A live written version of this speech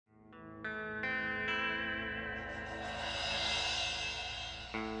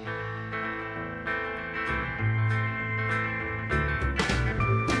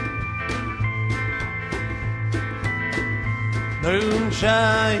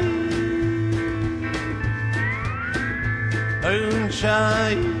Moonshine,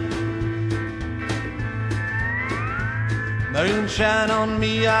 moonshine, moonshine on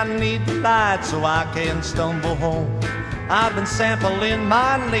me, I need the light so I can stumble home. I've been sampling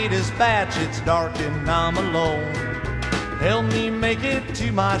my latest batch, it's dark and I'm alone. Help me make it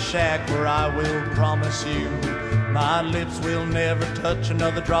to my shack where I will promise you my lips will never touch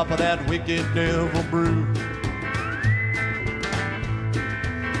another drop of that wicked devil brew.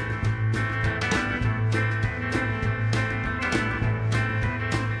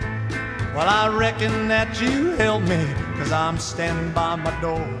 Well, I reckon that you helped me, 'cause I'm standing by my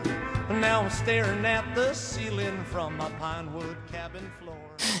door. Now I'm staring at the ceiling from my pine wood cabin floor.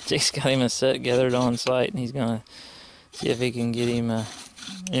 Jake's got him a set gathered on site, and he's gonna see if he can get him a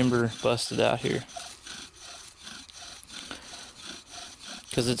ember busted out here.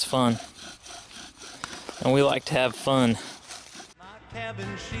 'Cause it's fun. And we like to have fun. My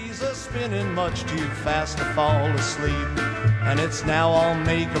cabin, she's a-spinning much too fast to fall asleep. And it's now I'll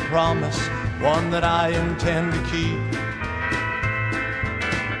make a promise, one that I intend to keep.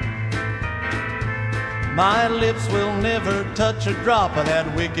 My lips will never touch a drop of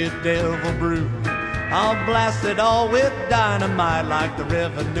that wicked devil brew. I'll blast it all with dynamite like the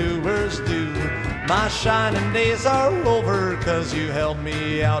revenuers do. My shining days are over 'cause you helped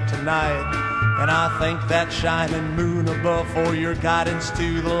me out tonight. And I thank that shining moon above for your guidance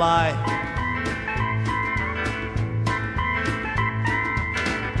to the light.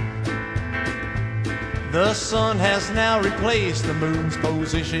 The sun has now replaced the moon's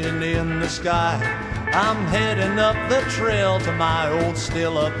position in the sky. I'm heading up the trail to my old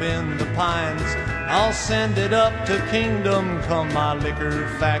still up in the pines. I'll send it up to Kingdom come my liquor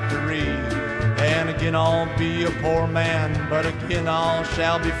factory. And again I'll be a poor man, but again I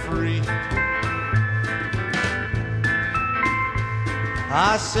shall be free.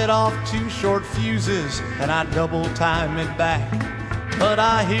 I set off 2 short fuses and I double time it back. But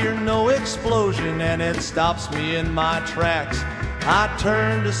I hear no explosion and it stops me in my tracks. I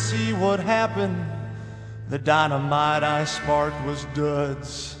turn to see what happened. The dynamite I sparked was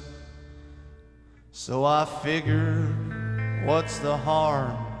duds. So I figured, what's the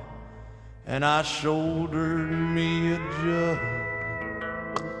harm? And I shouldered me a jug.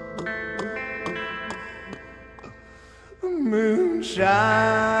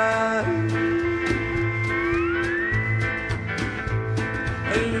 Moonshine,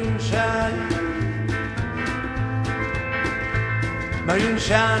 moonshine,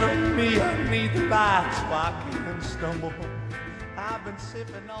 moonshine on me, I need the light so I can stumble home. I've been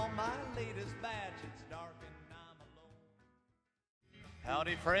sipping on my latest batch, it's dark and I'm alone.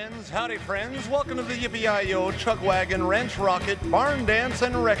 Howdy friends, welcome to the Yippee-Yi-Yo Chuck Wagon Wrench Rocket Barn Dance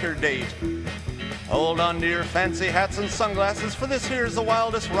and Record Date. Hold on to your fancy hats and sunglasses, for this here's the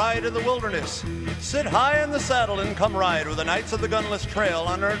wildest ride in the wilderness. Sit high in the saddle and come ride with the Knights of the Gunless Trail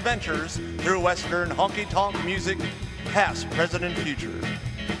on our adventures through Western honky-tonk music, past, present, and future.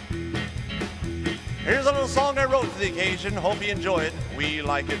 Here's a little song I wrote for the occasion. Hope you enjoy it. We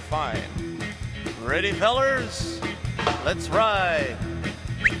like it fine. Ready, fellers? Let's ride.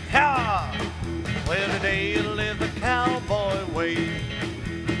 Ha! Well, today you live the cowboy way.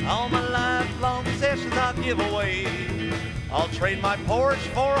 All my lifelong possessions I'll give away. I'll trade my Porsche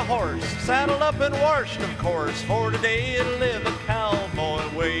for a horse, saddled up and washed, of course, for today you'll live the cowboy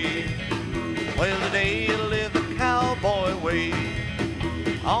way. Well, today you'll live the cowboy way.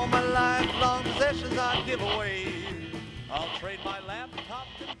 All my lifelong possessions I'll give away. I'll trade my laptop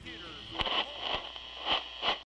computer.